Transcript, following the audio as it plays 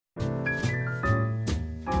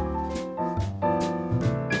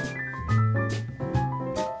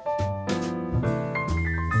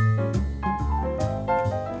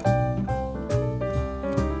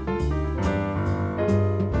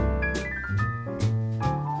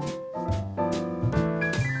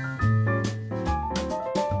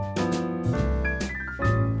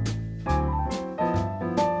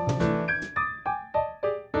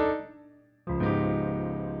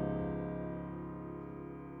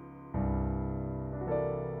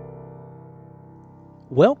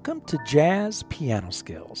Welcome to Jazz Piano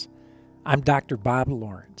Skills. I'm Dr. Bob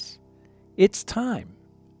Lawrence. It's time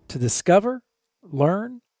to discover,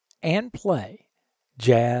 learn, and play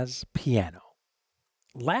jazz piano.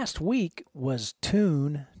 Last week was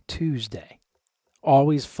Tune Tuesday.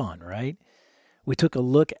 Always fun, right? We took a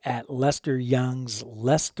look at Lester Young's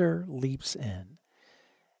Lester Leaps In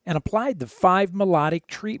and applied the 5 melodic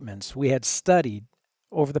treatments we had studied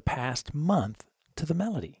over the past month to the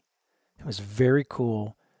melody. It was very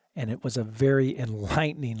cool, and it was a very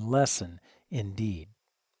enlightening lesson indeed.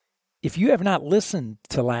 If you have not listened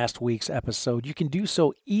to last week's episode, you can do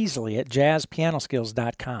so easily at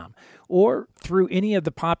jazzpianoskills.com or through any of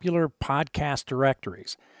the popular podcast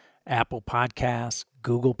directories: Apple Podcasts,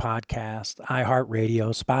 Google Podcasts,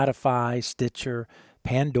 iHeartRadio, Spotify, Stitcher,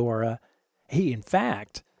 Pandora. Hey, in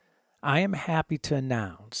fact, I am happy to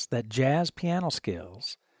announce that Jazz Piano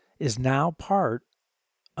Skills is now part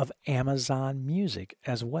of Amazon Music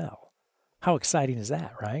as well. How exciting is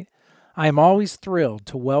that, right? I am always thrilled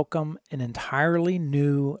to welcome an entirely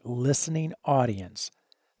new listening audience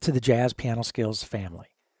to the Jazz Piano Skills family.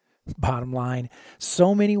 Bottom line,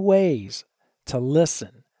 so many ways to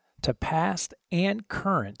listen to past and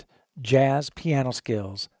current Jazz Piano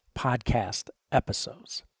Skills podcast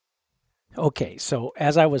episodes. Okay, so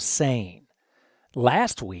as I was saying,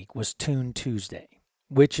 last week was Tune Tuesday,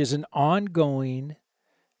 which is an ongoing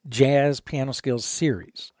Jazz Piano Skills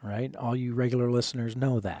series, right? All you regular listeners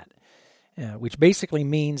know that, which basically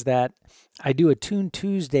means that I do a Tune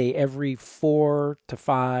Tuesday every 4 to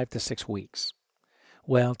 5 to 6 weeks.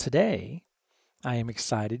 Well, today I am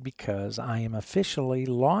excited because I am officially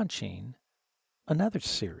launching another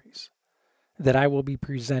series that I will be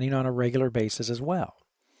presenting on a regular basis as well.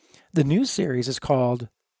 The new series is called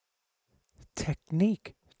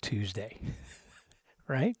Technique Tuesday,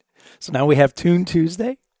 right? So now we have Tune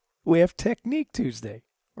Tuesday. We have Technique Tuesday,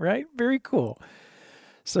 right? Very cool.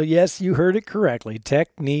 So yes, you heard it correctly,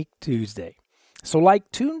 Technique Tuesday. So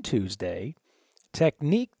like Tune Tuesday,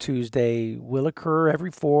 Technique Tuesday will occur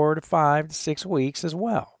every 4 to 5 to 6 weeks as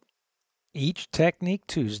well. Each Technique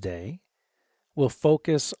Tuesday will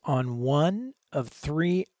focus on one of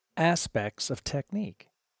 3 aspects of technique: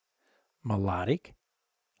 melodic,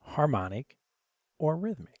 harmonic, or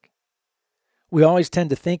rhythmic. We always tend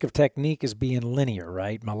to think of technique as being linear,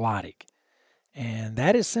 right? Melodic. And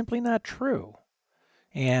that is simply not true.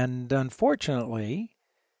 And unfortunately,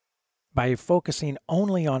 by focusing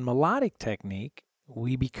only on melodic technique,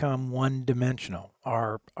 we become one-dimensional.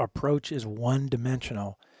 Our approach is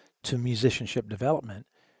one-dimensional to musicianship development,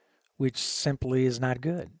 which simply is not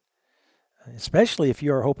good, especially if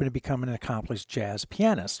you are hoping to become an accomplished jazz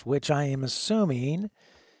pianist, which I am assuming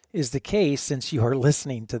is the case since you are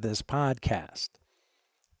listening to this podcast.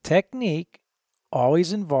 Technique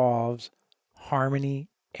always involves harmony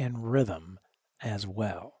and rhythm as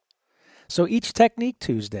well. So each Technique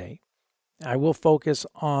Tuesday, I will focus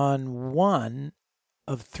on one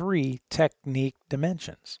of 3 technique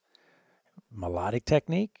dimensions: melodic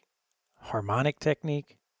technique, harmonic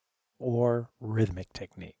technique, or rhythmic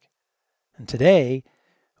technique. And today,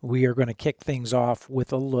 we are going to kick things off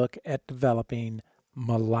with a look at developing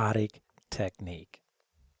melodic technique.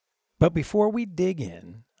 But before we dig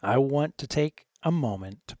in, I want to take a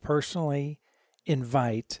moment to personally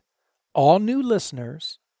invite all new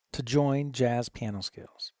listeners to join Jazz Piano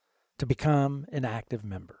Skills, to become an active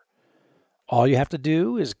member. All you have to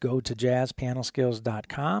do is go to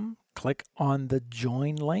jazzpianoskills.com, click on the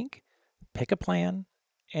join link, pick a plan,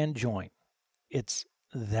 and join. It's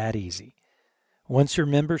that easy. Once your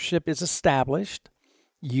membership is established,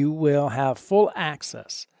 you will have full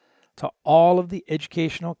access to all of the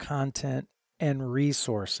educational content and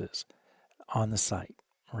resources on the site,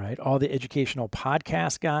 right? All the educational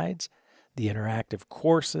podcast guides, the interactive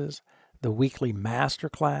courses, the weekly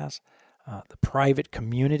masterclass, the private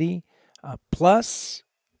community, plus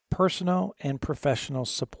personal and professional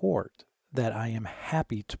support that I am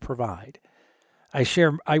happy to provide.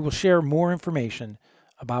 I will share more information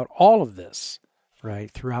about all of this,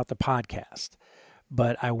 right, throughout the podcast.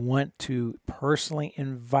 But I want to personally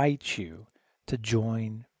invite you to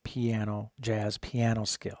join Jazz Piano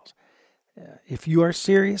Skills. If you are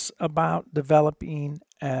serious about developing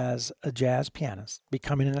as a jazz pianist,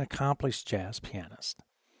 becoming an accomplished jazz pianist,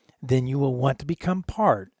 then you will want to become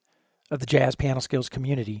part of the Jazz Piano Skills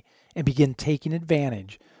community and begin taking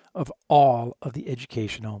advantage of all of the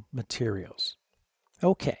educational materials.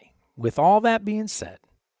 Okay, with all that being said,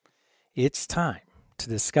 it's time to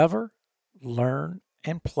discover, learn,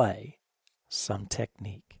 and play some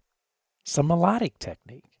technique, some melodic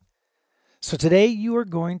technique. So today you are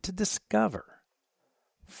going to discover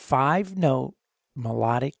 5-note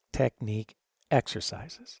melodic technique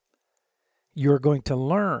exercises. You're going to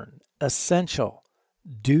learn essential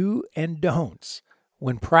do and don'ts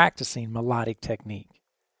when practicing melodic technique.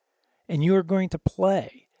 And you are going to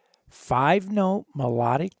play 5-note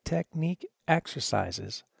melodic technique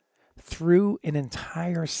exercises through an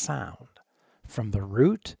entire sound from the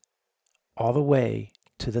root all the way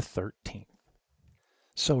to the 13th.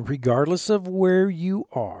 So regardless of where you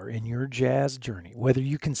are in your jazz journey, whether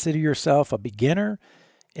you consider yourself a beginner,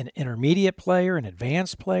 an intermediate player, an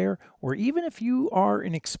advanced player, or even if you are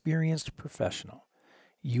an experienced professional,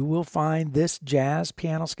 you will find this Jazz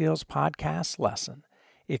Piano Skills podcast lesson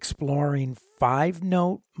exploring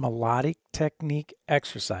 5-note melodic technique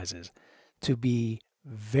exercises to be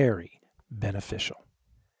very beneficial.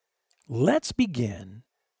 Let's begin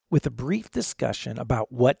with a brief discussion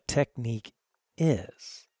about what technique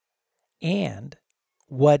is and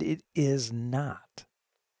what it is not.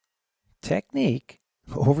 Technique,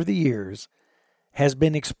 over the years, has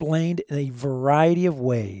been explained in a variety of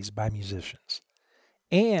ways by musicians,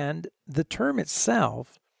 and the term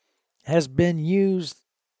itself has been used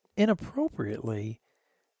inappropriately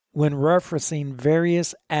when referencing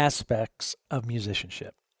various aspects of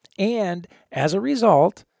musicianship, and as a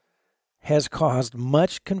result, has caused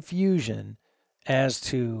much confusion as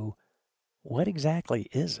to what exactly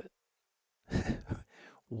is it?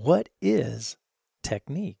 What is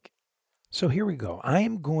technique? So here we go. I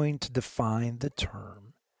am going to define the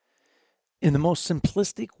term in the most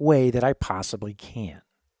simplistic way that I possibly can.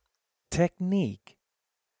 Technique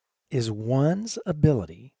is one's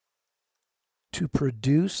ability to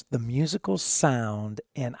produce the musical sound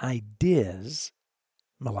and ideas,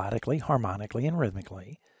 melodically, harmonically, and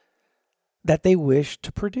rhythmically, that they wish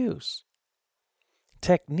to produce.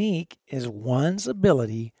 Technique is one's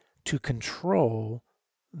ability to control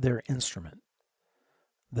their instrument.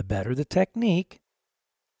 The better the technique,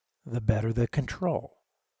 the better the control.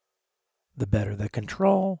 The better the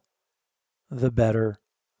control, the better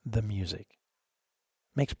the music.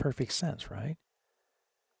 Makes perfect sense, right?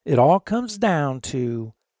 It all comes down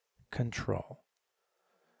to control.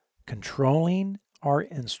 Controlling our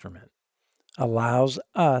instrument allows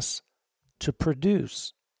us to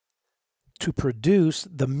produce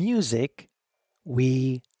the music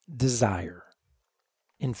we desire.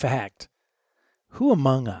 In fact, who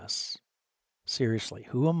among us, seriously,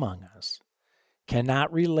 who among us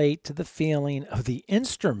cannot relate to the feeling of the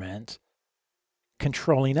instrument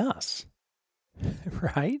controlling us,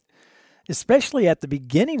 right? Especially at the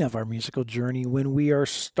beginning of our musical journey when we are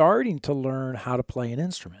starting to learn how to play an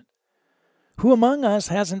instrument. Who among us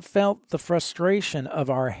hasn't felt the frustration of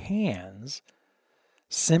our hands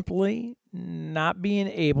simply not being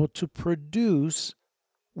able to produce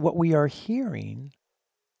what we are hearing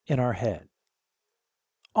in our head?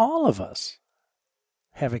 All of us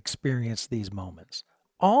have experienced these moments.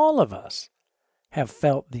 All of us have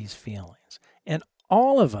felt these feelings. And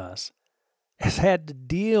all of us has had to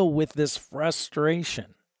deal with this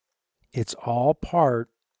frustration. It's all part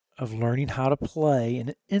of learning how to play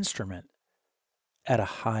an instrument at a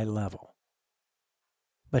high level.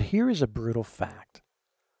 But here is a brutal fact,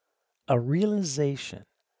 a realization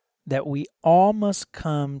that we all must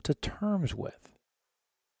come to terms with.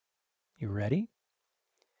 You ready?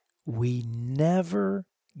 We never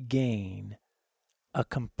gain a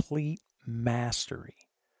complete mastery,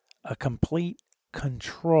 a complete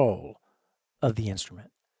control of the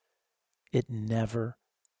instrument. It never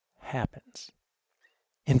happens.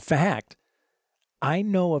 In fact, I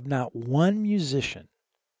know of not one musician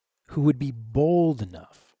who would be bold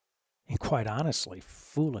enough, and quite honestly,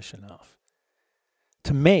 foolish enough,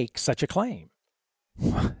 to make such a claim.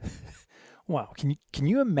 Wow, can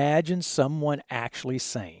you imagine someone actually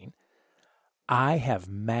saying, I have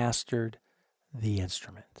mastered the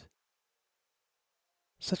instrument?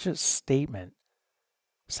 Such a statement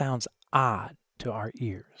sounds odd to our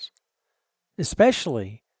ears,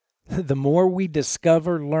 especially the more we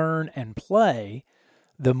discover, learn, and play,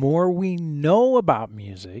 the more we know about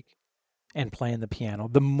music and playing the piano,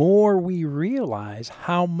 the more we realize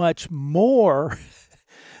how much more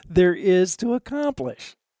there is to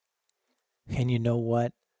accomplish. And you know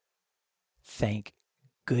what? Thank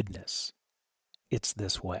goodness it's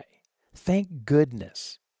this way. Thank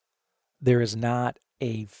goodness there is not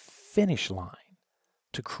a finish line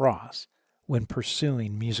to cross when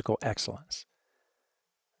pursuing musical excellence.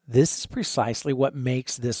 This is precisely what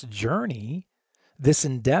makes this journey, this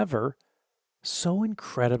endeavor, so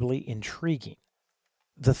incredibly intriguing.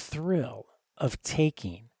 The thrill of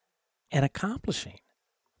taking and accomplishing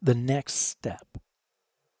the next step.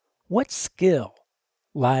 What skill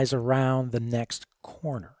lies around the next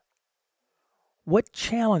corner? What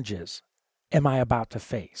challenges am I about to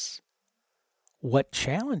face? What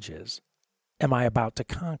challenges am I about to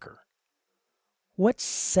conquer? What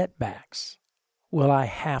setbacks will I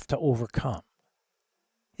have to overcome?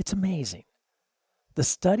 It's amazing. The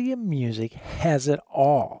study of music has it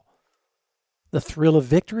all. The thrill of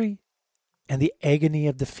victory and the agony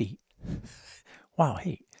of defeat. Wow,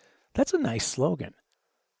 hey, that's a nice slogan.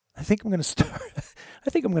 I think I'm going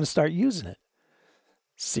to start using it.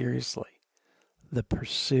 Seriously. The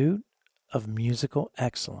pursuit of musical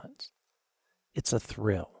excellence. It's a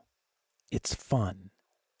thrill. It's fun.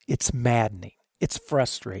 It's maddening. It's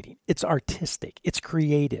frustrating. It's artistic. It's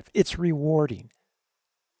creative. It's rewarding.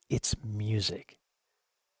 It's music.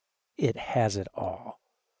 It has it all.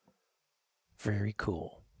 Very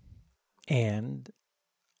cool. And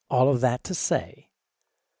all of that to say,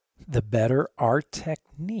 the better our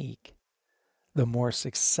technique, the more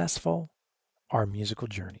successful our musical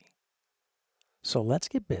journey. So let's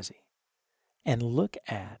get busy and look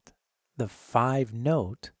at the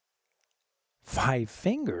 5-note,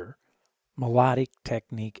 5-finger melodic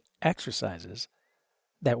technique exercises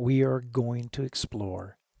that we are going to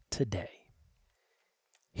explore today.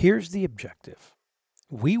 Here's the objective.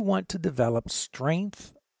 We want to develop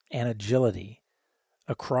strength and agility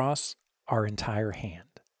across our entire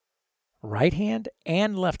hand, right hand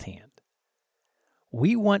and left hand.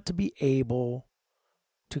 We want to be able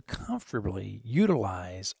to comfortably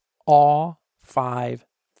utilize all 5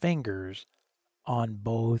 fingers on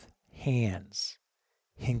both hands,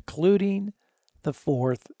 including the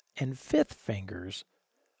 4th and 5th fingers,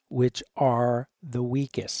 which are the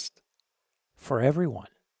weakest. For everyone,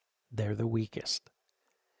 they're the weakest.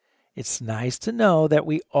 It's nice to know that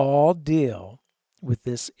we all deal with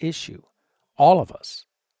this issue, all of us.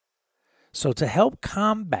 So to help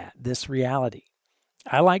combat this reality,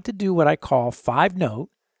 I like to do what I call 5-note,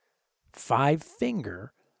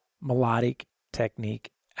 5-finger melodic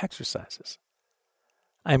technique exercises.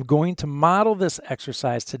 I'm going to model this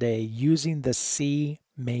exercise today using the C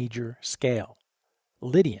major scale,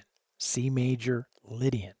 Lydian, C major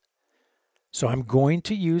Lydian. So I'm going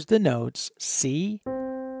to use the notes C,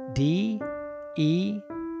 D, E,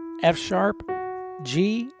 F sharp,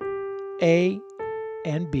 G, A,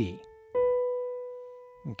 and B.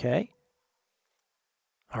 Okay?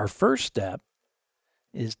 Our first step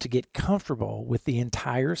is to get comfortable with the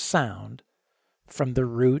entire sound from the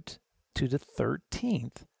root to the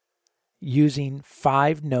 13th using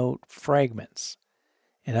 5-note fragments.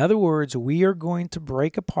 In other words, we are going to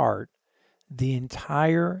break apart the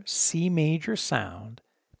entire C major sound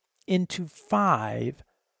into 5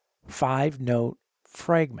 5-note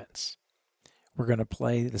fragments. We're going to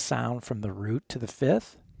play the sound from the root to the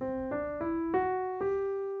 5th,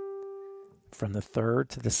 from the 3rd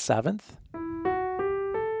to the 7th,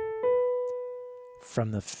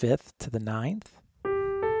 from the 5th to the 9th,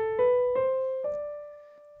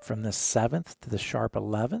 from the 7th to the sharp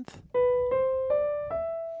 11th,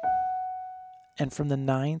 and from the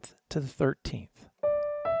 9th to the 13th.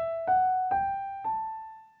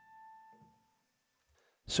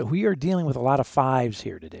 So we are dealing with a lot of 5s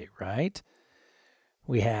here today, right?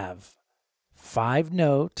 We have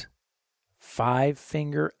 5-note,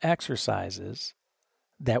 5-finger exercises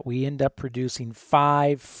that we end up producing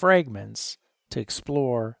 5 fragments to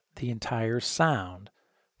explore the entire sound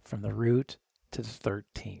from the root to the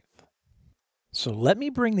 13th. So let me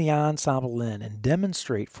bring the ensemble in and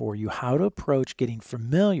demonstrate for you how to approach getting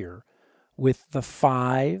familiar with the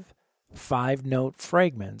 5 5-note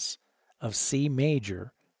fragments of C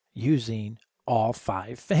major using all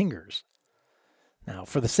 5 fingers. Now,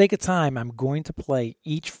 for the sake of time, I'm going to play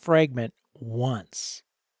each fragment once.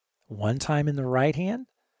 One time in the right hand,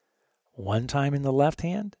 one time in the left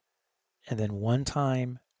hand, and then one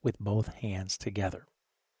time with both hands together.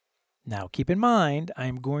 Now, keep in mind,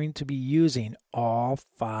 I'm going to be using all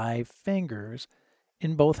 5 fingers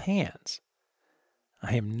in both hands.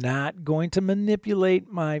 I am not going to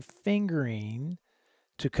manipulate my fingering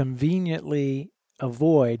to conveniently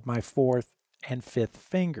avoid my 4th and 5th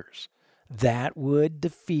fingers. That would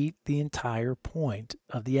defeat the entire point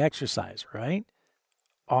of the exercise, right?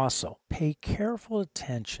 Also, pay careful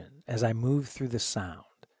attention as I move through the sound.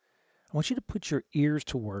 I want you to put your ears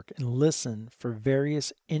to work and listen for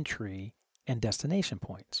various entry and destination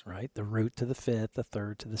points, right? The root to the 5th, the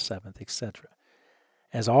 3rd to the 7th, etc.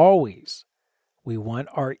 As always, we want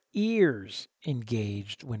our ears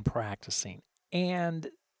engaged when practicing. And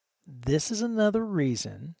this is another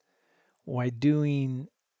reason why doing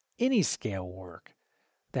any scale work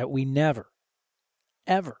that we never,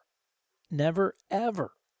 ever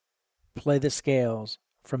play the scales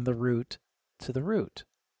from the root to the root.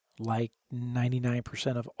 like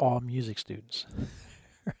 99% of all music students.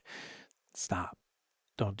 Stop.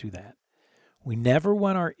 Don't do that. We never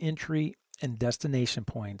want our entry and destination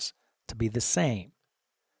points to be the same.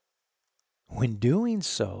 When doing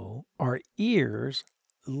so, our ears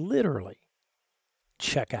literally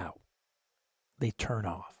check out. They turn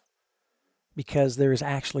off because there is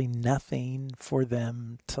actually nothing for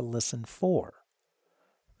them to listen for.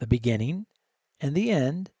 The beginning and the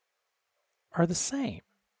end are the same,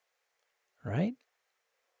 right?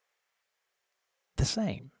 The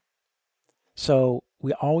same. So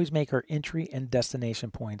we always make our entry and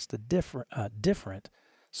destination points different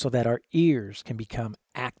so that our ears can become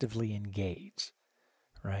actively engaged,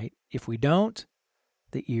 right? If we don't,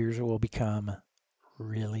 the ears will become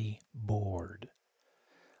really bored.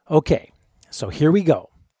 Okay, so here we go.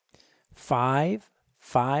 5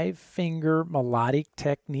 finger melodic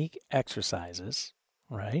technique exercises,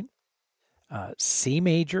 right? C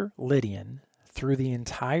major Lydian through the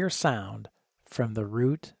entire sound from the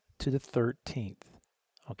root to the 13th.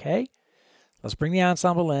 Okay? Let's bring the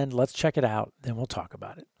ensemble in. Let's check it out. Then we'll talk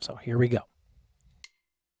about it. So here we go.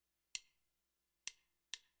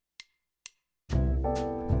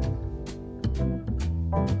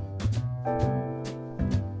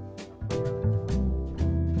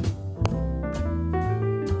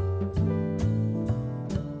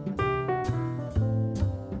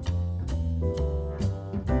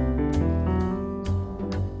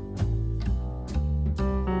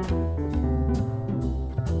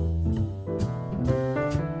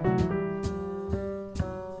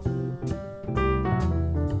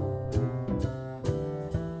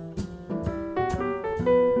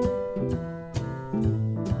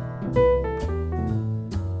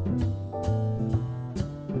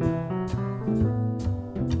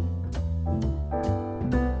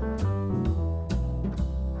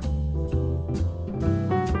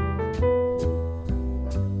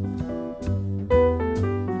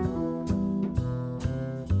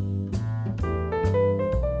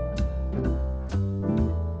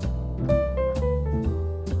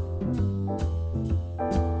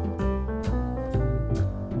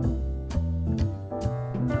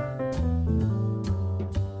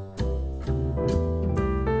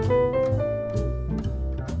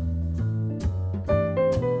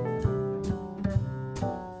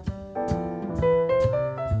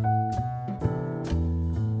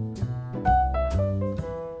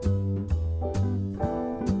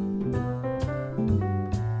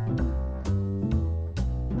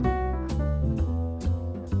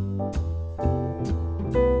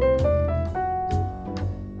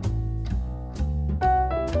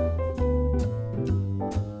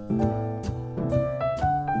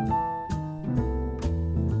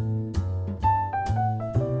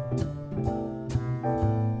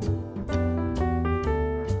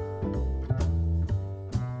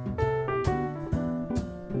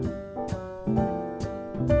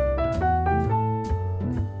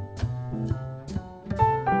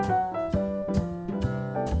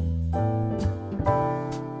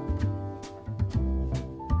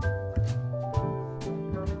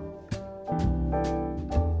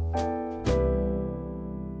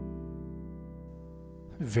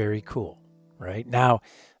 Very cool, right? Now,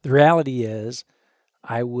 the reality is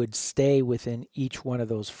I would stay within each one of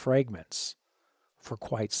those fragments for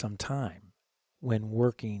quite some time when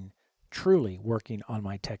truly working on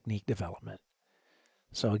my technique development.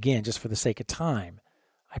 So again, just for the sake of time,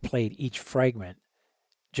 I played each fragment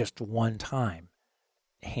just one time,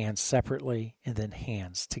 hands separately and then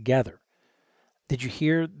hands together. Did you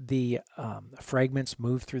hear the fragments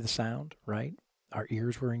move through the sound, right? Our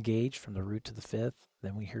ears were engaged from the root to the fifth.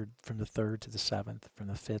 Then we heard from the third to the seventh, from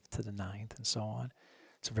the fifth to the ninth, and so on.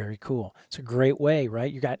 It's very cool. It's a great way,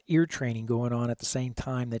 right? You got ear training going on at the same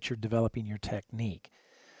time that you're developing your technique.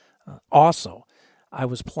 Also, I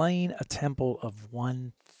was playing a tempo of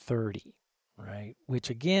 130, right? Which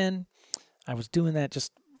again, I was doing that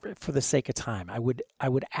just for the sake of time. I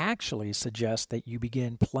would actually suggest that you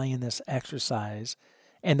begin playing this exercise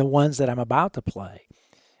and the ones that I'm about to play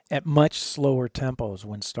at much slower tempos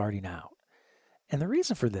when starting out. And the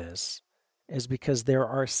reason for this is because there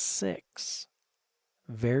are 6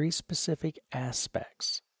 very specific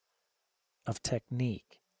aspects of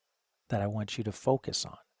technique that I want you to focus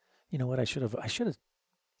on. You know what? I should have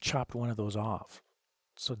chopped one of those off,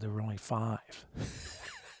 so there were only 5.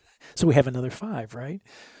 So we have another 5, right?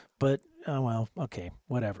 But well, okay,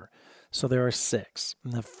 whatever. So there are 6.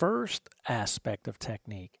 And the first aspect of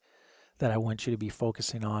technique that I want you to be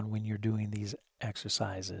focusing on when you're doing these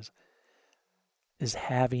exercises is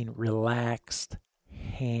having relaxed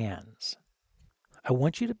hands. I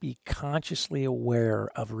want you to be consciously aware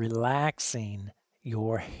of relaxing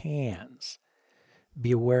your hands.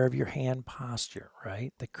 Be aware of your hand posture,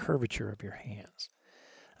 right? The curvature of your hands.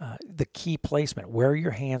 The key placement. Where are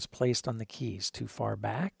your hands placed on the keys? Too far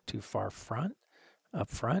back? Too far front? Up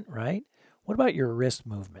front, right? What about your wrist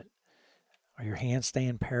movement? Are your hands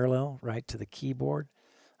staying parallel, right, to the keyboard?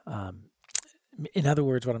 In other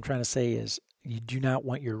words, what I'm trying to say is you do not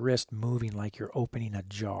want your wrist moving like you're opening a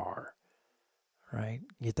jar, right?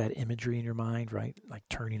 Get that imagery in your mind, right? Like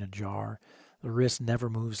turning a jar. The wrist never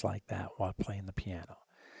moves like that while playing the piano.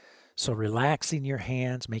 So relaxing your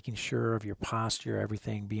hands, making sure of your posture,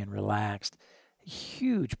 everything being relaxed,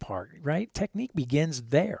 huge part, right? Technique begins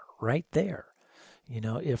there, right there.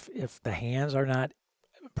 If the hands are not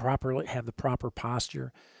properly, have the proper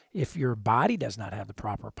posture, if your body does not have the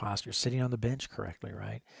proper posture, sitting on the bench correctly,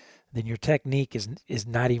 right, then your technique is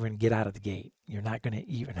not even get out of the gate. You're not going to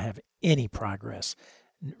even have any progress,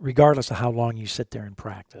 regardless of how long you sit there and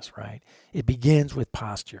practice, right? It begins with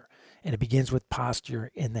posture, and it begins with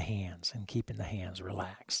posture in the hands and keeping the hands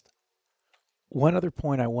relaxed. One other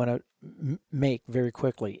point I want to make very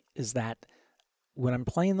quickly is that when I'm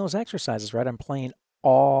playing those exercises, right, I'm playing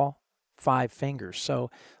all 5 fingers. So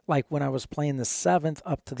like when I was playing the 7th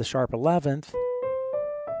up to the sharp 11th,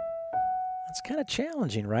 it's kind of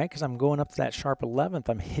challenging, right? Because I'm going up to that sharp 11th.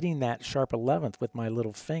 I'm hitting that sharp 11th with my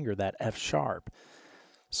little finger, that F sharp.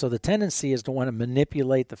 So the tendency is to want to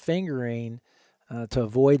manipulate the fingering to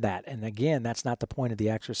avoid that. And again, that's not the point of the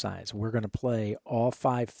exercise. We're going to play all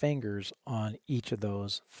 5 fingers on each of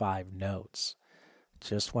those 5 notes.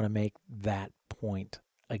 Just want to make that point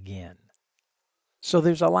again. So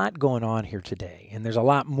there's a lot going on here today, and there's a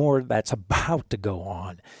lot more that's about to go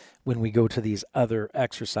on when we go to these other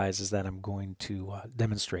exercises that I'm going to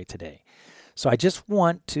demonstrate today. So I just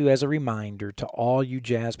want to, as a reminder to all you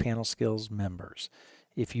Jazz Piano Skills members,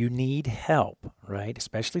 if you need help, right,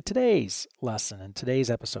 especially today's lesson and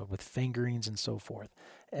today's episode with fingerings and so forth,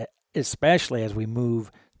 especially as we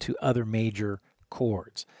move to other major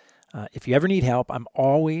chords. If you ever need help, I'm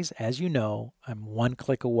always, as you know, I'm one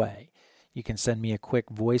click away. You can send me a quick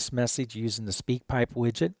voice message using the SpeakPipe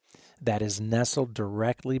widget that is nestled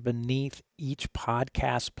directly beneath each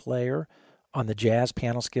podcast player on the Jazz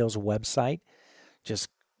Piano Skills website. Just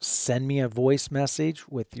send me a voice message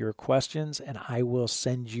with your questions, and I will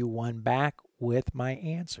send you one back with my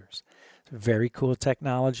answers. It's very cool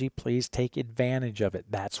technology. Please take advantage of it.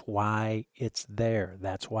 That's why it's there.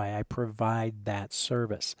 That's why I provide that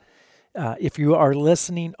service. If you are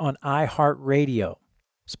listening on iHeartRadio,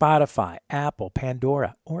 Spotify, Apple,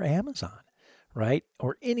 Pandora, or Amazon, right?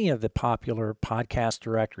 Or any of the popular podcast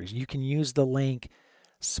directories, you can use the link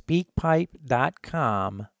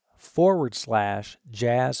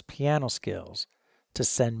speakpipe.com/jazz piano skills to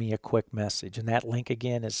send me a quick message. And that link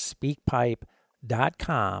again is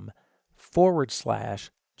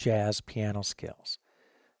speakpipe.com/jazz piano skills.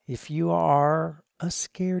 If you are a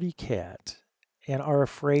scaredy cat and are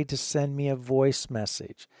afraid to send me a voice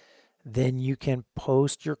message, then you can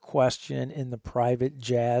post your question in the private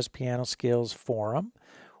Jazz Piano Skills forum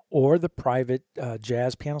or the private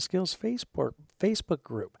Jazz Piano Skills Facebook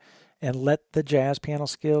group and let the Jazz Piano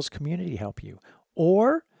Skills community help you.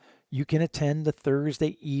 Or you can attend the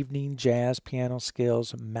Thursday evening Jazz Piano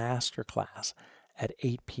Skills Masterclass at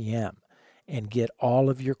 8 p.m. and get all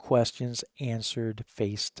of your questions answered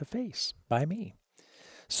face-to-face by me.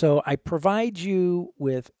 So I provide you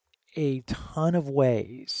with a ton of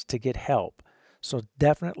ways to get help. So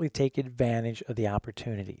definitely take advantage of the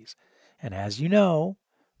opportunities. And as you know,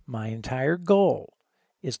 my entire goal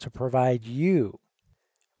is to provide you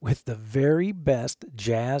with the very best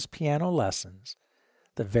jazz piano lessons,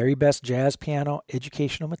 the very best jazz piano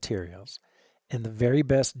educational materials, and the very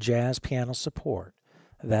best jazz piano support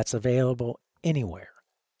that's available anywhere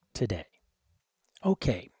today.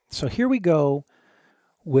 Okay, so here we go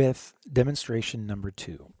with demonstration number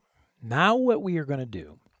 2. Now what we are going to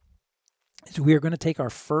do is we are going to take our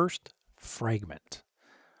first fragment,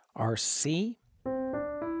 our C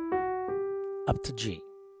up to G,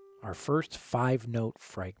 our first 5-note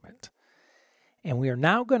fragment. And we are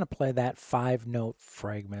now going to play that 5-note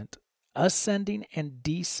fragment ascending and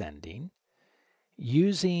descending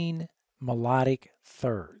using melodic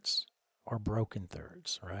thirds or broken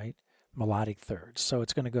thirds, right? Melodic thirds. So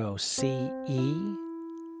it's going to go C, E,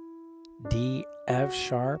 D, F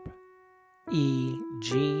sharp, E,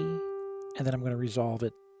 G, and then I'm going to resolve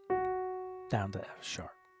it down to F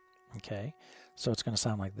sharp. Okay? So it's going to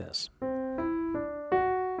sound like this.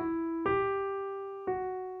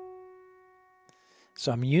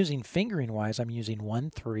 So I'm using, fingering wise, I'm using 1,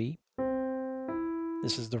 3,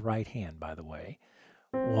 This is the right hand, by the way.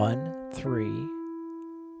 1, 3,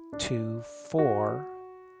 2, 4,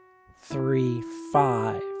 3,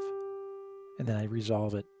 5. And then I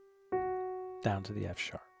resolve it down to the F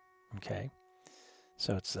sharp. Okay?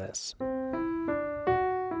 So it's this.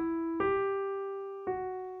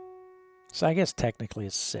 So I guess technically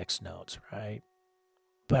it's 6 notes, right?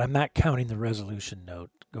 But I'm not counting the resolution note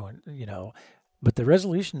going, but the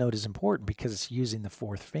resolution note is important because it's using the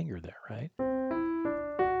 4th finger there, right?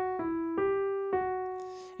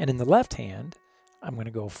 And in the left hand, I'm going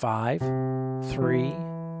to go 5, 3,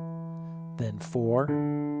 then 4,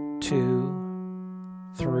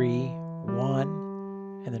 2, 3,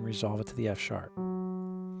 1, and then resolve it to the F sharp.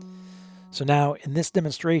 So now in this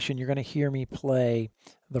demonstration, you're going to hear me play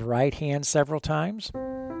the right hand several times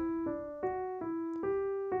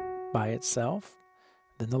by itself,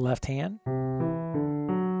 then the left hand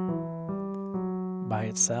by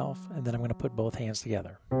itself, and then I'm going to put both hands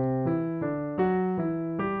together. All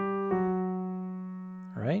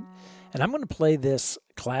right? And I'm going to play this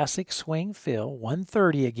classic swing fill,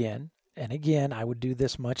 130 again. And again, I would do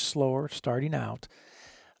this much slower starting out.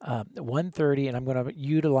 130, and I'm going to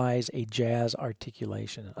utilize a jazz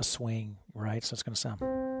articulation, a swing, right? So it's going to sound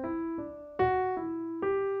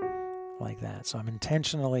like that. So I'm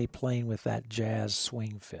intentionally playing with that jazz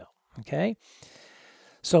swing fill, okay?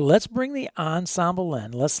 So let's bring the ensemble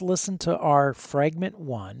in. Let's listen to our fragment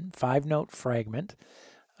 1, 5-note fragment,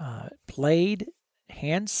 played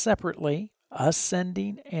hands separately,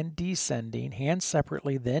 ascending and descending, hands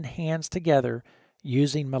separately, then hands together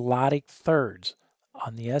using melodic thirds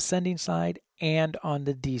on the ascending side and on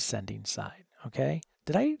the descending side, okay?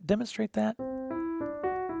 Did I demonstrate that?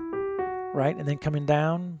 Right, and then coming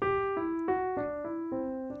down.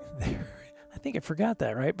 There. I think I forgot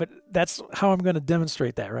that, right? But that's how I'm going to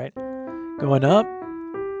demonstrate that, right? Going up,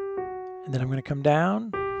 and then I'm going to come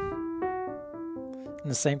down, and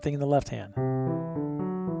the same thing in the left hand.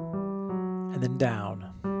 And then down.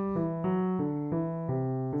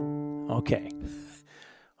 Okay.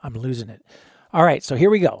 I'm losing it. All right, so here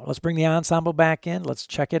we go. Let's bring the ensemble back in. Let's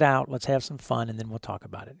check it out. Let's have some fun, and then we'll talk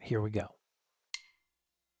about it. Here we go.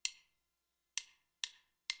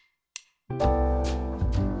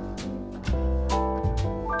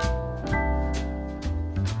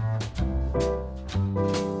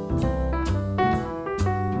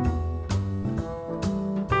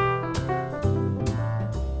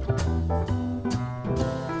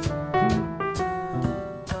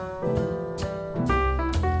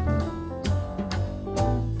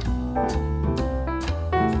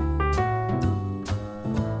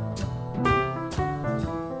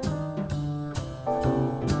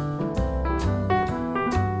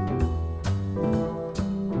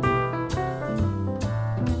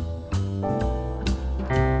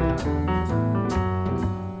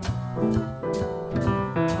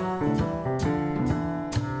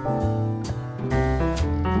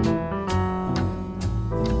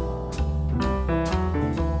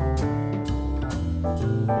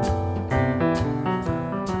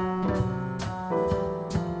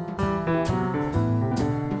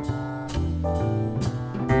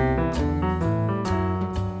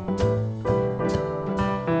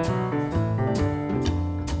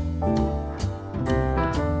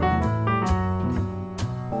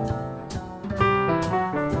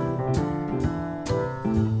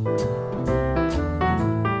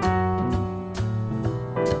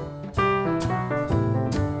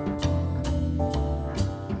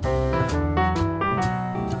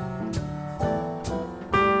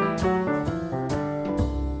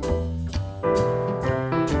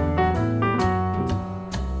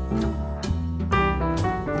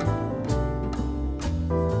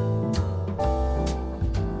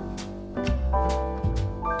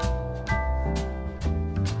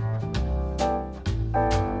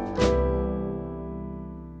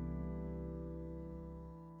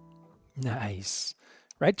 Nice,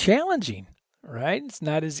 right? Challenging, right? It's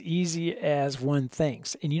not as easy as one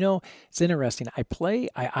thinks. And it's interesting. I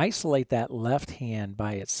isolate that left hand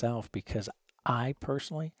by itself because I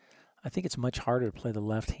think it's much harder to play the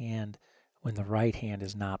left hand when the right hand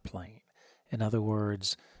is not playing. In other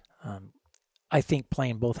words, I think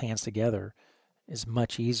playing both hands together is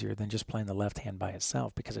much easier than just playing the left hand by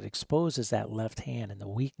itself because it exposes that left hand and the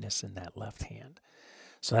weakness in that left hand.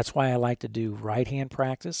 So that's why I like to do right hand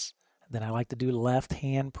practice. Then I like to do left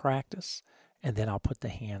hand practice, and then I'll put the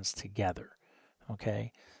hands together,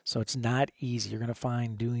 okay? So it's not easy. You're going to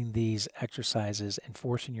find doing these exercises and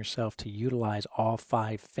forcing yourself to utilize all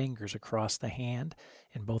 5 fingers across the hand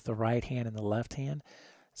in both the right hand and the left hand.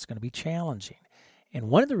 It's going to be challenging. And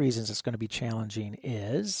one of the reasons it's going to be challenging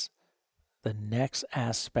is the next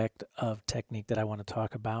aspect of technique that I want to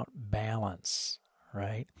talk about, balance,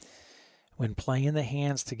 right? When playing the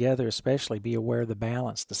hands together, especially be aware of the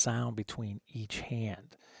balance, the sound between each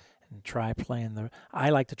hand. And try playing I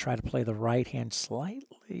like to try to play the right hand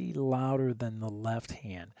slightly louder than the left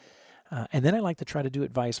hand. And then I like to try to do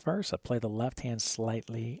it vice versa, play the left hand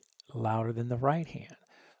slightly louder than the right hand.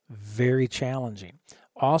 Very challenging.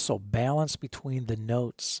 Also, balance between the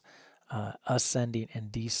notes, ascending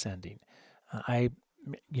and descending.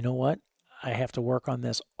 You know what? I have to work on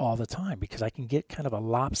this all the time because I can get kind of a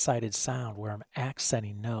lopsided sound where I'm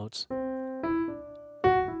accenting notes,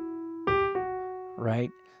 right?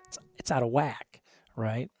 It's out of whack,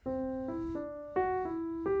 right?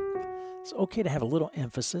 It's okay to have a little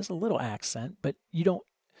emphasis, a little accent, but you don't,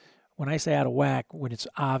 when I say out of whack, when it's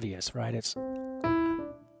obvious, right? It's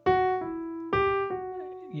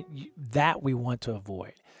that we want to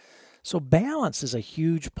avoid. So balance is a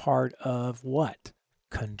huge part of what?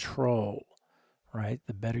 Control, right?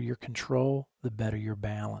 The better your control, the better your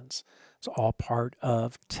balance. It's all part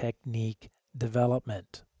of technique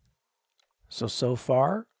development. So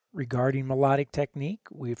far, regarding melodic technique,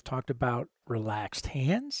 we've talked about relaxed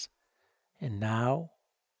hands, and now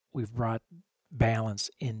we've brought balance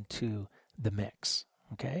into the mix,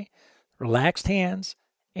 okay? Relaxed hands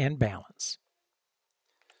and balance.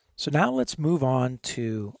 So now let's move on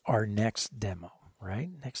to our next demo, right?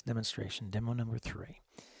 Next demonstration, demo number 3.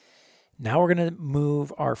 Now we're going to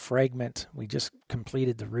move our fragment. We just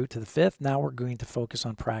completed the root to the 5th. Now we're going to focus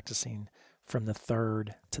on practicing from the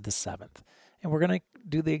 3rd to the 7th. And we're going to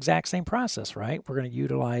do the exact same process, right? We're going to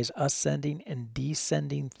utilize ascending and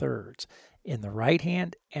descending thirds in the right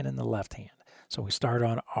hand and in the left hand. So we start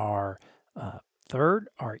on our 3rd,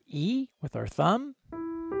 our E with our thumb.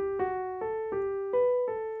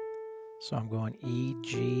 So I'm going E,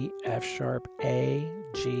 G, F sharp, A,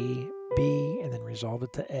 G, B, and then resolve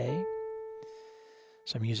it to A.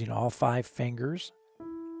 So I'm using all 5 fingers,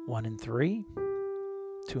 1 and 3,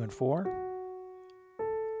 2 and 4,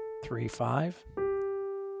 3, 5,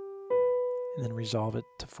 and then resolve it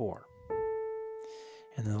to 4.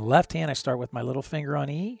 And then the left hand, I start with my little finger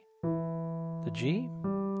on E, the G,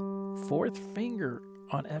 4th finger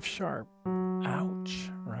on F sharp,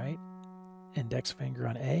 ouch, right? Index finger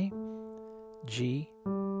on A, G,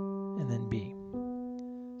 and then B.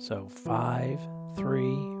 So 5,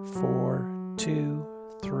 3, 4, 2,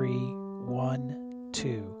 3, 1,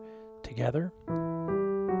 2. Together.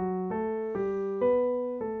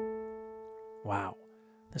 Wow,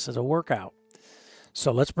 this is a workout.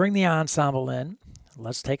 So let's bring the ensemble in.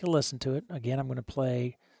 Let's take a listen to it. Again, I'm going to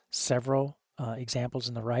play several examples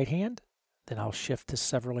in the right hand. Then I'll shift to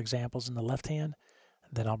several examples in the left hand.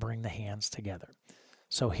 Then I'll bring the hands together.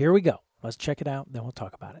 So here we go. Let's check it out, then we'll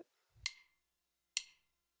talk about it.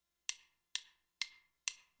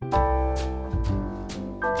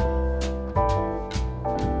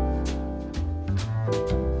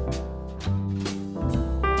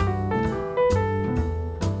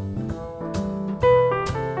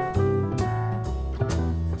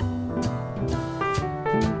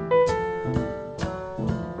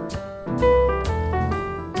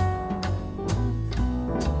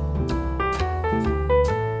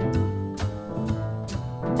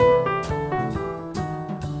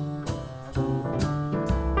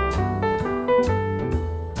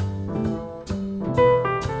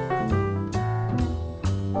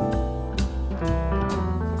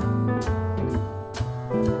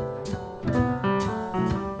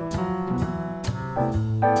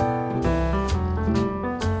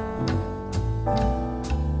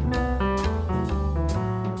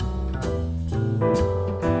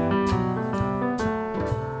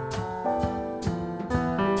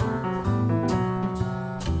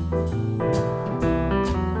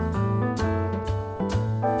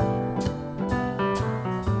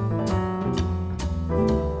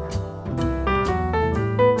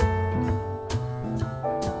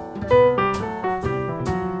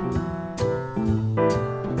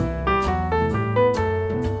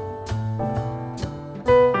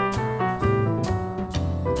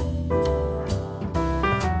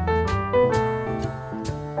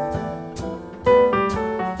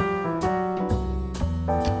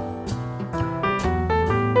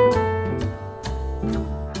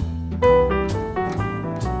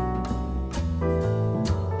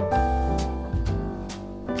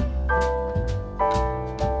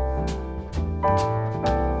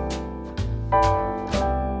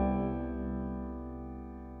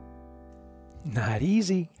 Not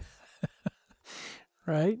easy,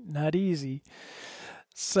 right? Not easy.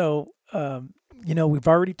 So, we've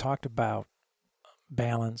already talked about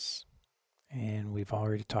balance And we've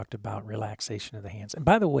already talked about relaxation of the hands. And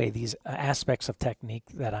by the way, these aspects of technique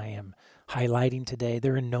that I am highlighting today,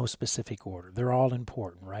 they're in no specific order. They're all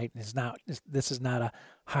important, right? This is not a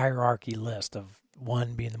hierarchy list of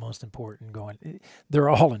one being the most important going. They're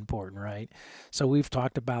all important, right? So we've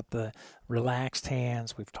talked about the relaxed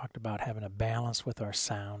hands. We've talked about having a balance with our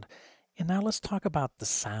sound. And now let's talk about the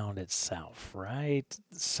sound itself, right?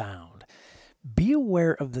 Sound. Be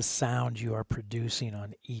aware of the sound you are producing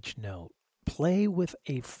on each note. Play with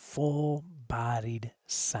a full-bodied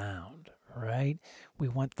sound, right? We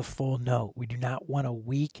want the full note. We do not want a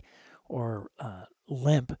weak or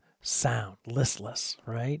limp sound, listless,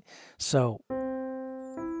 right? So,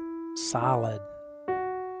 solid.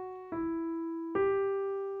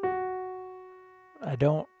 I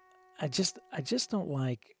just don't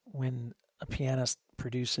like when a pianist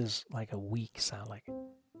produces like a weak sound, like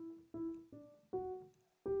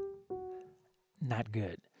not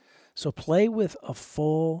good. So play with a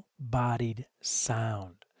full-bodied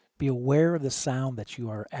sound. Be aware of the sound that you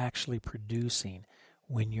are actually producing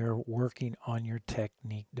when you're working on your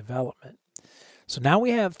technique development. So now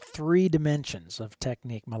we have 3 dimensions of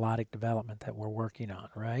technique melodic development that we're working on,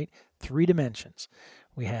 right? 3 dimensions.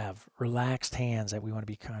 We have relaxed hands that we want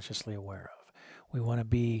to be consciously aware of. We want to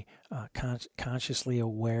be consciously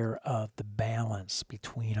aware of the balance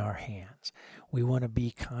between our hands. We want to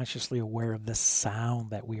be consciously aware of the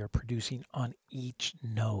sound that we are producing on each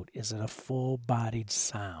note. Is it a full-bodied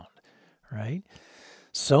sound, right?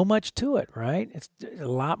 So much to it, right? It's a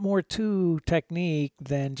lot more to technique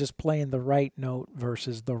than just playing the right note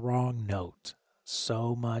versus the wrong note.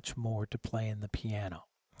 So much more to playing the piano,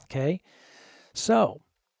 okay? So,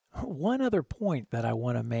 one other point that I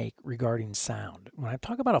want to make regarding sound. When I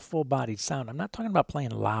talk about a full-bodied sound, I'm not talking about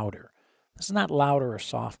playing louder. This is not louder or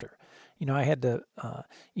softer. You know, I had the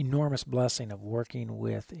enormous blessing of working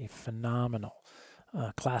with a phenomenal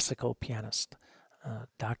classical pianist,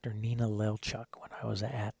 Dr. Nina Lelchuk, when I was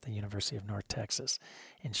at the University of North Texas.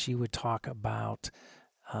 And she would talk about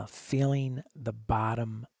feeling the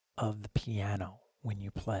bottom of the piano when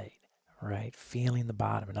you played, right? Feeling the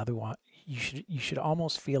bottom. In other words, you should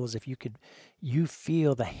almost feel as if you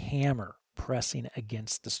feel the hammer pressing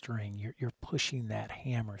against the string. You're pushing that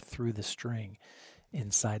hammer through the string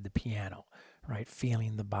inside the piano, right?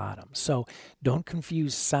 Feeling the bottom. So don't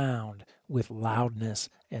confuse sound with loudness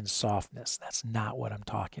and softness. That's not what I'm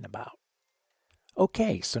talking about.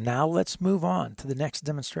 Okay, so now let's move on to the next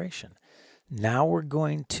demonstration. Now we're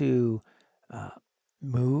going to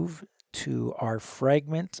move to our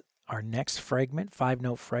next fragment,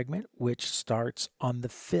 5-note fragment, which starts on the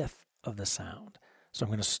 5th of the sound. So I'm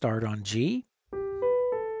going to start on G, and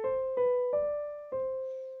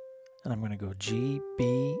I'm going to go G,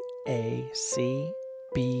 B, A, C,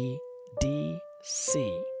 B, D,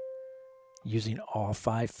 C, using all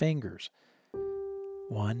 5 fingers.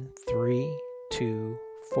 1, 3, 2,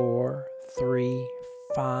 4, 3,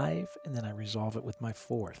 5, and then I resolve it with my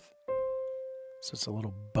 4th. So it's a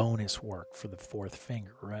little bonus work for the 4th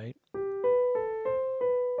finger, right?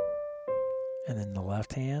 And then the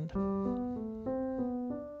left hand.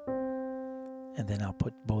 And then I'll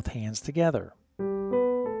put both hands together.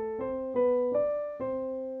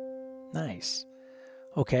 Nice.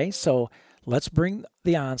 Okay, so let's bring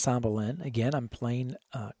the ensemble in. Again, I'm playing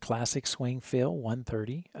classic swing fill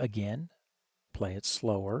 130. Again, play it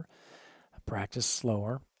slower. Practice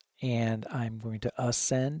slower. And I'm going to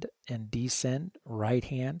ascend and descend right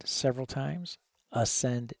hand several times,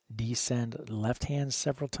 ascend, descend left hand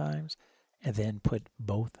several times, and then put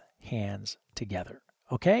both hands together.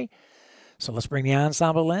 Okay? So let's bring the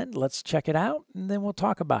ensemble in, let's check it out, and then we'll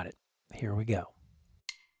talk about it. Here we go.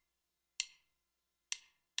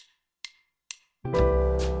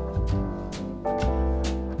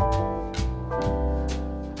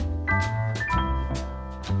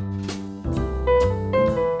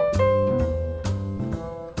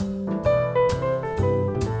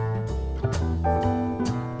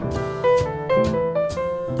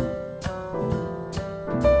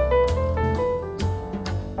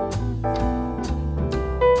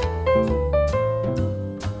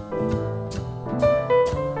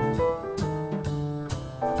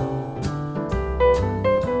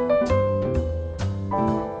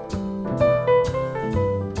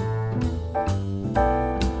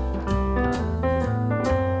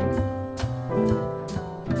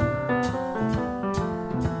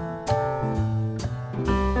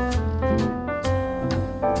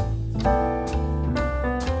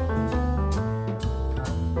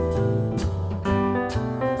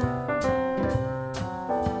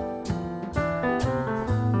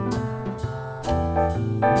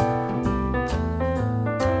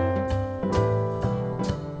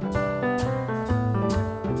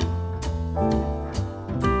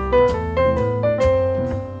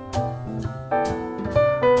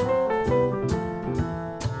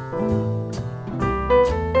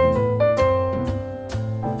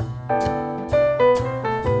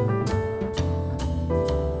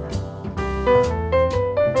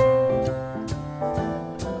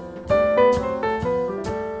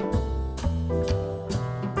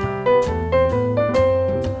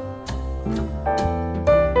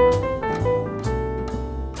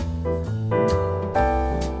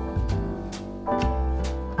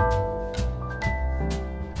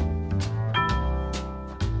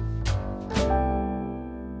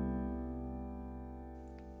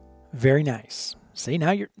 Very nice. See, now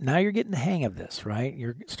you're getting the hang of this, right?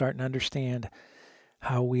 You're starting to understand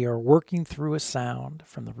how we are working through a sound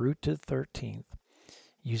from the root to the 13th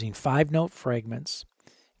using 5-note fragments,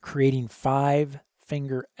 creating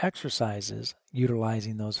 5-finger exercises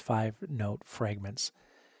utilizing those 5-note fragments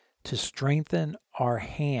to strengthen our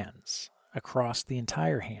hands across the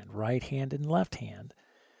entire hand, right hand and left hand,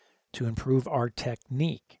 to improve our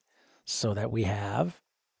technique so that we have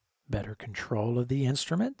better control of the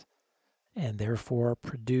instrument and therefore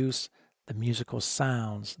produce the musical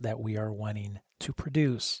sounds that we are wanting to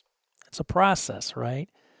produce. It's a process, right?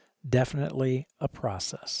 Definitely a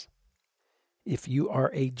process. If you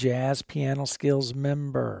are a Jazz Piano Skills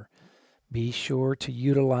member, be sure to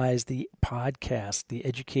utilize the podcast, the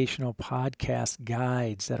educational podcast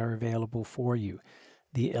guides that are available for you.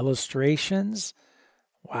 The illustrations,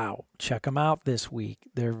 wow, check them out this week.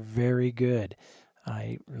 They're very good.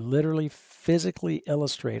 I literally physically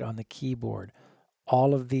illustrate on the keyboard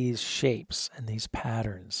all of these shapes and these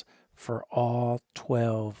patterns for all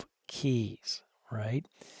 12 keys, right?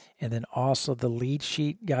 And then also the lead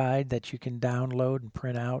sheet guide that you can download and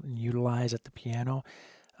print out and utilize at the piano.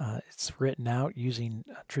 It's written out using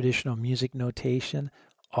traditional music notation.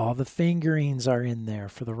 All the fingerings are in there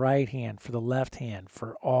for the right hand, for the left hand,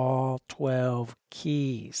 for all 12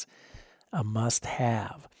 keys. A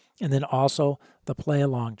must-have. And then also the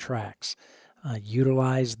play-along tracks.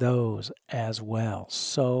 Utilize those as well.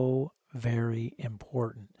 So very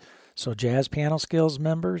important. So Jazz Piano Skills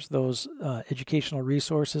members, those educational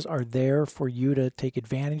resources are there for you to take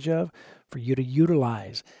advantage of, for you to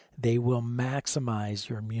utilize. They will maximize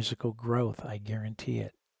your musical growth. I guarantee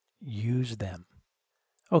it. Use them.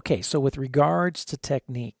 Okay, so with regards to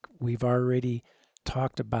technique, we've already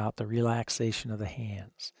talked about the relaxation of the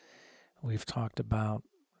hands. We've talked about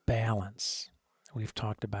balance. We've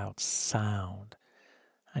talked about sound.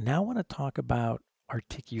 I now want to talk about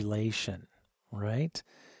articulation, right?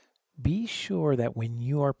 Be sure that when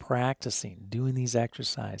you are practicing, doing these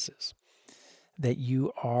exercises, that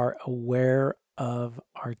you are aware of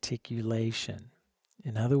articulation.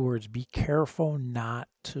 In other words, be careful not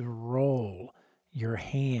to roll your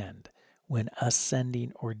hand when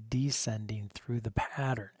ascending or descending through the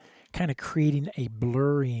pattern, kind of creating a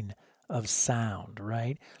blurring of sound,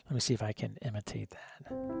 right? Let me see if I can imitate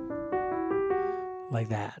that. Like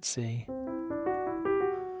that, see?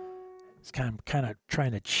 It's kind of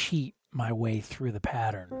trying to cheat my way through the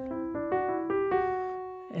pattern.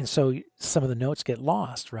 And so some of the notes get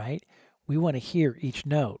lost, right? We want to hear each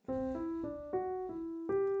note.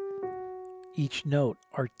 Each note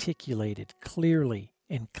articulated, clearly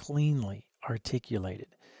and cleanly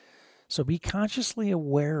articulated. So be consciously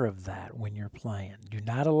aware of that when you're playing. Do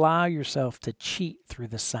not allow yourself to cheat through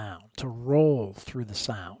the sound, to roll through the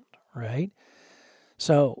sound, right?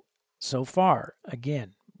 So far,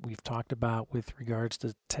 again, we've talked about with regards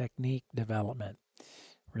to technique development,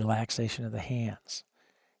 relaxation of the hands,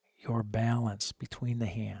 your balance between the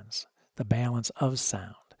hands, the balance of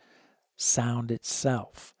sound, sound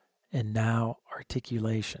itself, and now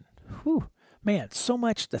articulation. Whew, man, so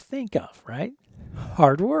much to think of, right?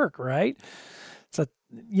 Hard work, right? So,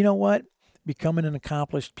 you know what? Becoming an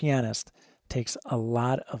accomplished pianist takes a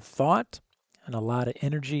lot of thought and a lot of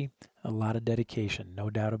energy, a lot of dedication, no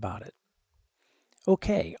doubt about it.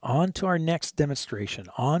 Okay, on to our next demonstration,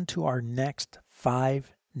 on to our next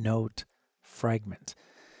 5-note fragment.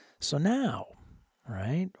 So now,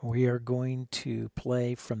 right, we are going to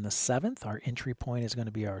play from the 7th. Our entry point is going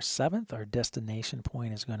to be our 7th. Our destination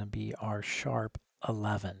point is going to be our sharp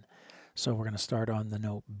 11. So we're going to start on the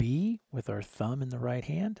note B with our thumb in the right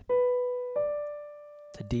hand,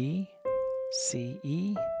 to D, C,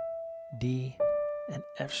 E, D, and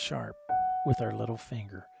F sharp with our little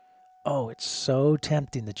finger. Oh, it's so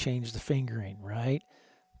tempting to change the fingering, right?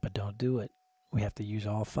 But don't do it. We have to use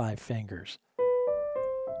all 5 fingers.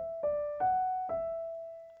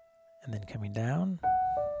 And then coming down.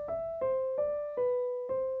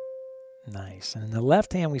 Nice. And in the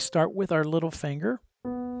left hand, we start with our little finger.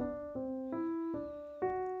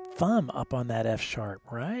 Thumb up on that F sharp,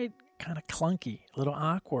 right? Kind of clunky, a little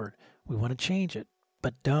awkward. We want to change it,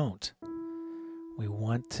 but don't. We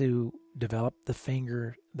want to develop the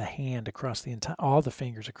finger, the hand across the entire, all the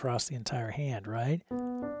fingers across the entire hand, right?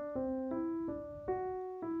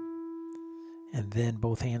 And then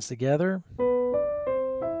both hands together.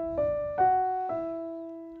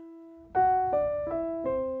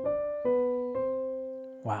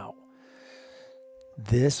 Wow.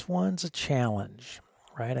 This one's a challenge,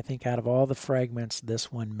 right? I think out of all the fragments,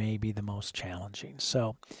 this one may be the most challenging.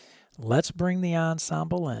 So let's bring the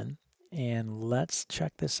ensemble in and let's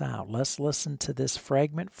check this out. Let's listen to this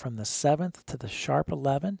fragment from the 7th to the sharp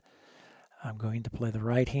 11. I'm going to play the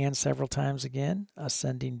right hand several times again,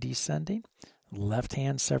 ascending, descending. Left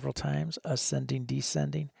hand several times, ascending,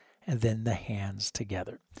 descending, and then the hands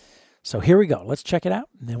together. So here we go. Let's check it out,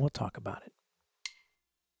 and then we'll talk about it.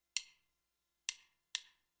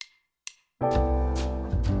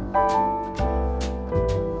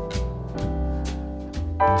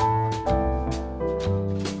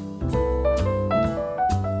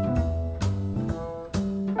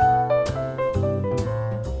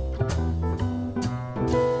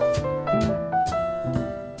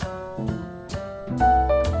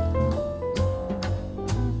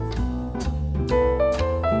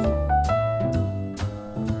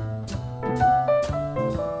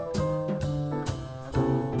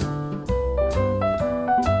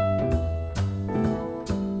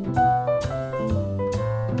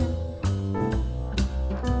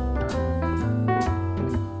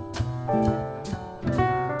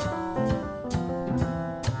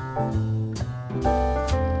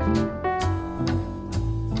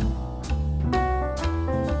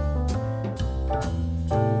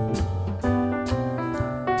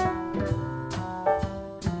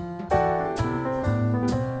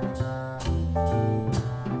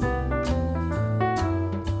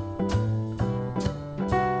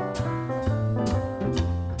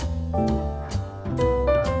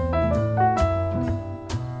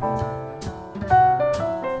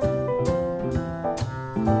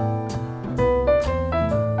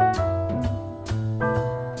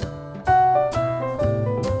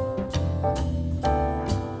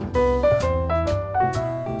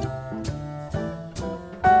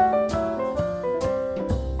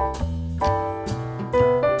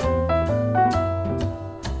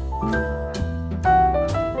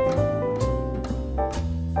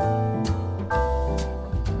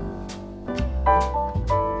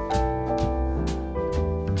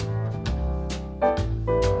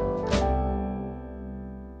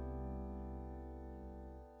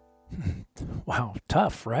 Wow,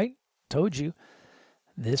 tough, right? Told you.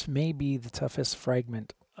 This may be the toughest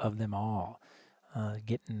fragment of them all.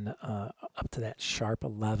 Getting up to that sharp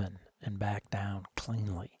 11 and back down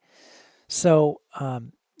cleanly. So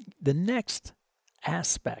the next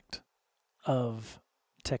aspect of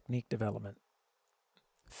technique development,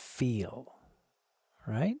 feel,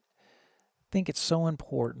 right? I think it's so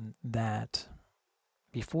important that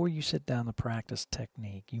before you sit down to practice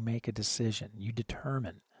technique, you make a decision, you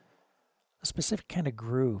determine a specific kind of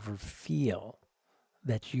groove or feel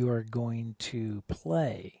that you are going to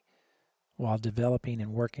play while developing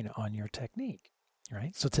and working on your technique,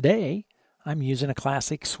 right? So today, I'm using a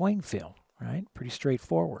classic swing feel, right? Pretty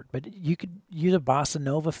straightforward. But you could use a bossa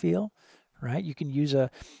nova feel, right? You can use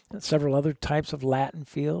several other types of Latin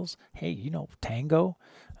feels. Hey, tango,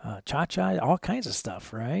 cha-cha, all kinds of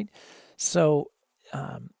stuff, right? So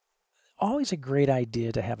always a great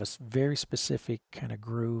idea to have a very specific kind of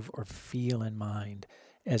groove or feel in mind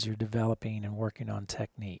as you're developing and working on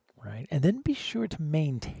technique, right? And then be sure to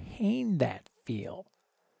maintain that feel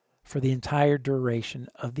for the entire duration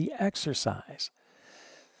of the exercise.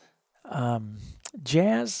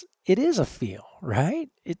 Jazz, it is a feel, right?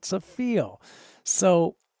 It's a feel.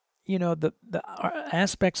 So, the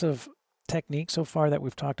aspects of technique so far that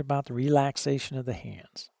we've talked about, the relaxation of the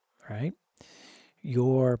hands, right?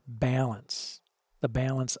 Your balance, the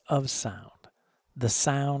balance of sound, the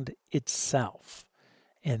sound itself,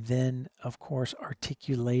 and then, of course,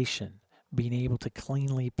 articulation, being able to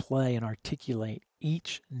cleanly play and articulate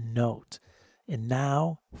each note. And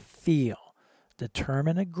now, feel.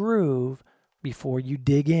 Determine a groove before you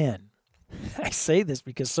dig in. I say this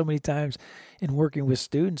because so many times in working with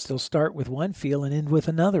students, they'll start with one feel and end with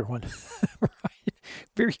another one, right?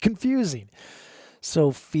 Very confusing.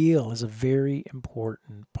 So feel is a very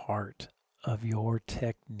important part of your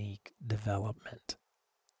technique development.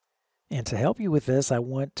 And to help you with this, I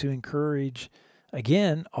want to encourage,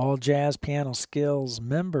 again, all Jazz Piano Skills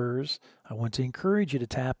members, I want to encourage you to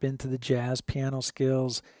tap into the Jazz Piano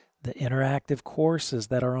Skills, the interactive courses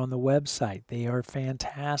that are on the website. They are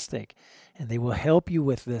fantastic, and they will help you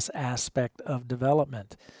with this aspect of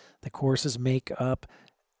development. The courses make up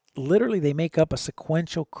a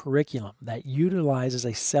sequential curriculum that utilizes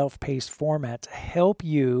a self-paced format to help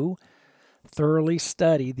you thoroughly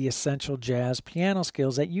study the essential jazz piano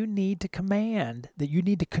skills that you need to command, that you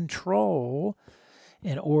need to control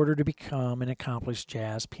in order to become an accomplished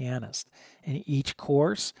jazz pianist. And each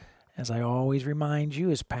course, as I always remind you,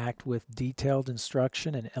 is packed with detailed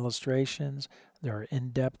instruction and illustrations. There are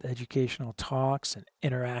in-depth educational talks and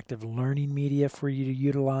interactive learning media for you to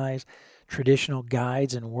utilize, traditional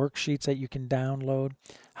guides and worksheets that you can download,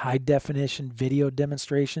 high-definition video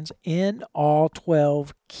demonstrations in all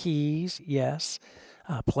 12 keys, yes,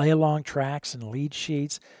 play-along tracks and lead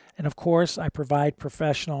sheets. And of course, I provide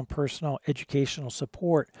professional and personal educational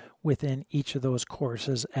support within each of those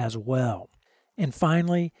courses as well. And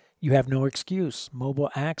finally, you have no excuse.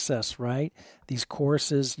 Mobile access, right? These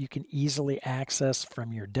courses you can easily access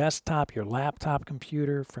from your desktop, your laptop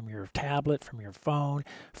computer, from your tablet, from your phone,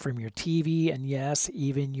 from your TV, and yes,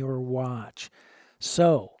 even your watch.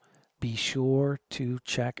 So be sure to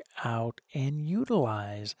check out and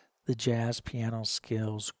utilize the Jazz Piano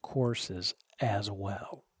Skills courses as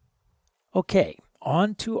well. Okay,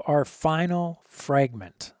 on to our final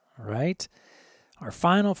fragment, right? Our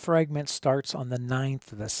final fragment starts on the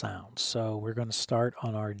 9th of the sound. So we're going to start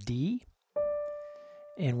on our D,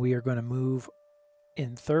 and we are going to move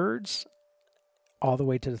in thirds all the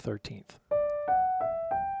way to the 13th.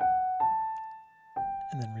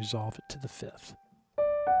 And then resolve it to the 5th.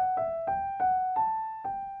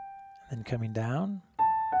 And then coming down.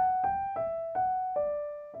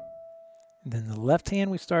 And then the left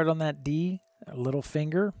hand, we start on that D, a little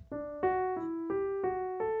finger.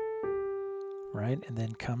 Right, and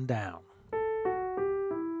then come down.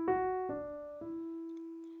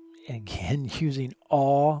 Again, using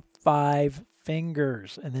all 5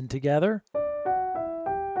 fingers, and then together,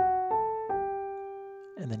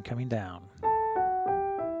 and then coming down.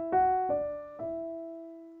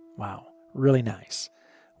 Wow, really nice.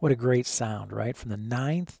 What a great sound, right? From the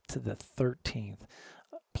 9th to the 13th.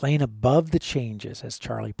 Playing above the changes, as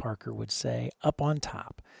Charlie Parker would say, up on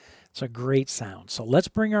top. It's a great sound. So let's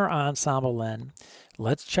bring our ensemble in.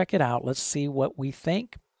 Let's check it out. Let's see what we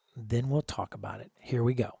think. Then we'll talk about it. Here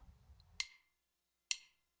we go.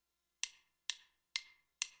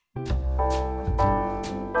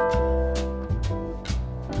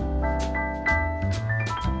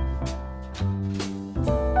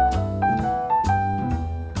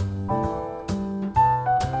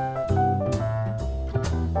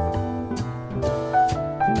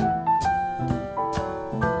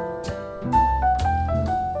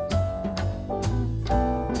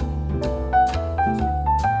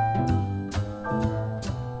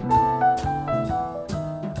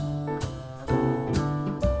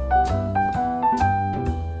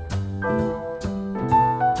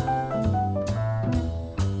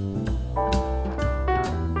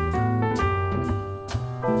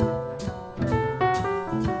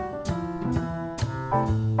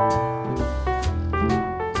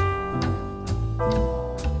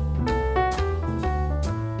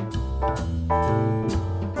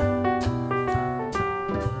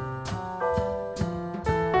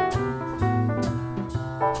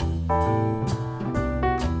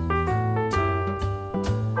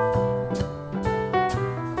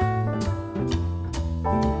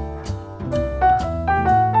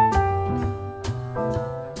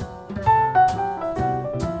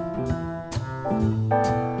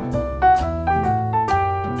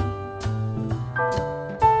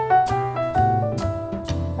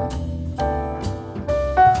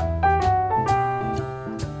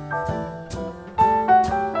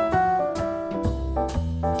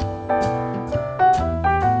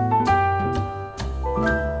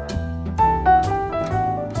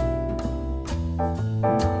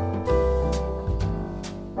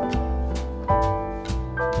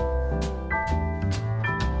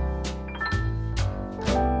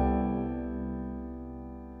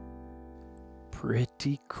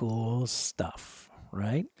 Pretty cool stuff,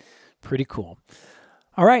 right? Pretty cool.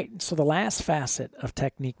 All right, so the last facet of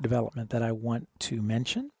technique development that I want to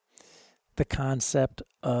mention, the concept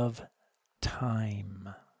of time.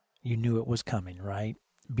 You knew it was coming, right?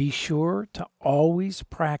 Be sure to always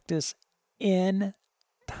practice in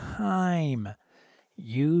time.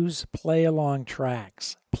 Use play-along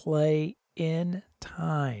tracks. Play in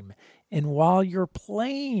time. And while you're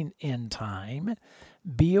playing in time,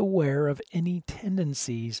 be aware of any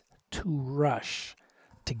tendencies to rush,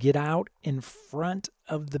 to get out in front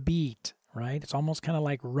of the beat, right? It's almost kind of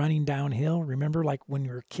like running downhill. Remember, like when we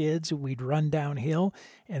were kids, we'd run downhill,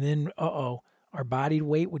 and then, our body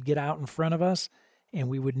weight would get out in front of us, and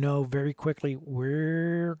we would know very quickly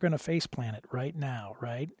we're going to face plant it right now,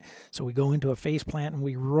 right? So we go into a face plant and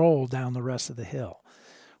we roll down the rest of the hill.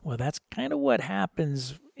 Well, that's kind of what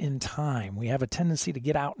happens in time. We have a tendency to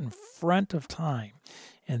get out in front of time,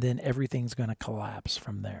 and then everything's going to collapse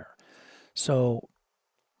from there. So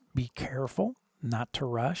be careful not to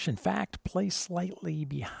rush. In fact, play slightly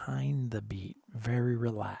behind the beat, very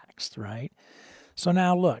relaxed, right? So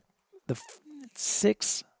now look, the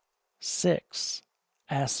six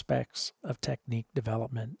aspects of technique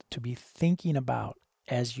development to be thinking about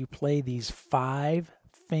as you play these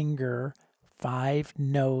 5-finger,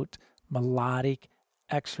 5-note melodic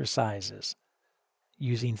exercises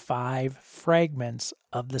using 5 fragments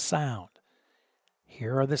of the sound.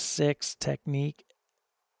 Here are the 6 technique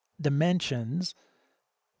dimensions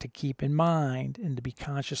to keep in mind and to be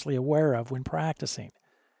consciously aware of when practicing.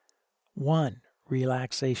 1,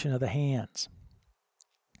 relaxation of the hands.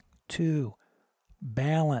 2,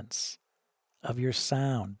 balance of your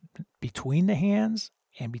sound between the hands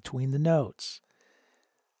and between the notes.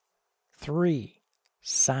 3,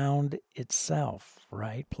 sound itself,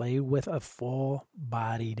 right? Play with a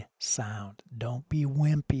full-bodied sound. Don't be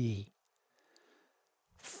wimpy.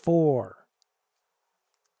 4,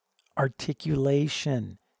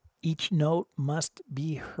 articulation. Each note must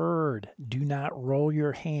be heard. Do not roll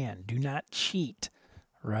your hand. Do not cheat,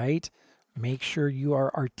 right? Make sure you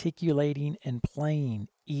are articulating and playing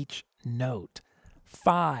each note.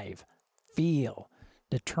 5, feel.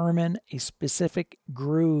 Determine a specific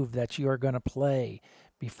groove that you are going to play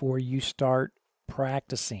before you start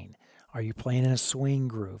practicing. Are you playing in a swing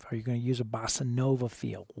groove? Are you going to use a bossa nova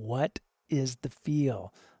feel? What is the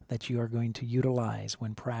feel that you are going to utilize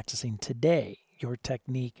when practicing today, your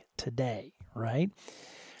technique today, right?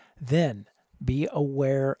 Then be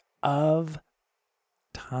aware of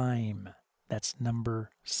time. That's number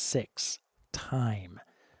 6, time.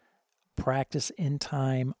 Practice in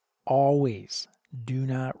time always. Do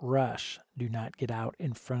not rush. Do not get out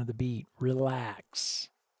in front of the beat. Relax,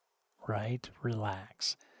 right?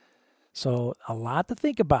 Relax. So a lot to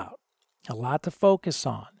think about, a lot to focus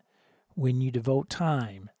on when you devote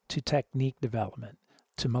time to technique development,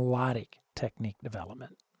 to melodic technique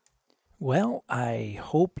development. Well, I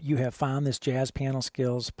hope you have found this Jazz Piano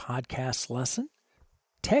Skills podcast lesson.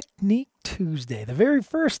 Technique Tuesday, the very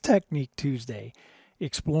first Technique Tuesday,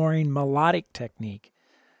 exploring melodic technique.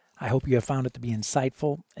 I hope you have found it to be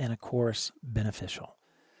insightful and, of course, beneficial.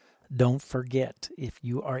 Don't forget, if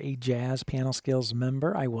you are a Jazz Piano Skills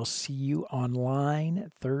member, I will see you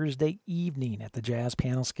online Thursday evening at the Jazz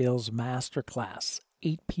Piano Skills Masterclass,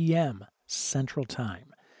 8 p.m. Central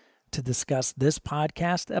Time, to discuss this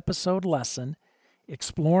podcast episode lesson,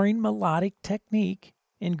 exploring melodic technique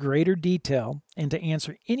in greater detail, and to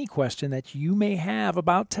answer any question that you may have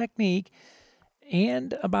about technique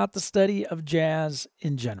and about the study of jazz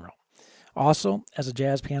in general. Also, as a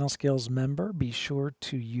Jazz Piano Skills member, be sure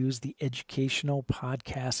to use the educational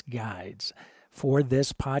podcast guides for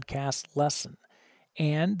this podcast lesson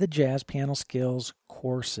and the Jazz Piano Skills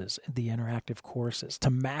courses, the interactive courses, to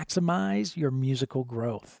maximize your musical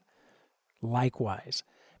growth. Likewise,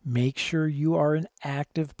 make sure you are an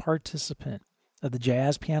active participant of the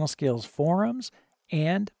Jazz Piano Skills forums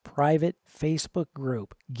and private Facebook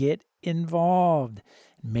group. Get involved.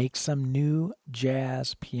 Make some new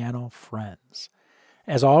jazz piano friends.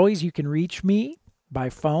 As always, you can reach me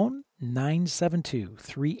by phone,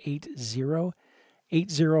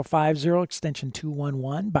 972-380-8050, extension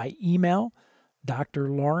 211, by email, Dr.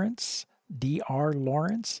 Lawrence,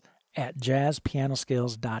 drlawrence,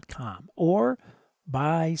 @jazzpianoskills.com, or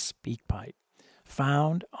by SpeakPipe,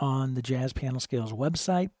 found on the Jazz Piano Skills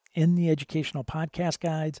website, in the educational podcast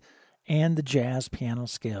guides, and the Jazz Piano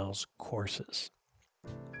Skills courses.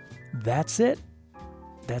 That's it.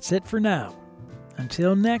 That's it for now.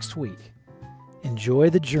 Until next week, enjoy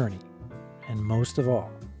the journey, and most of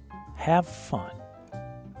all, have fun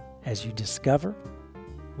as you discover,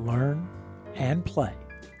 learn, and play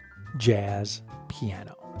jazz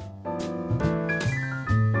piano.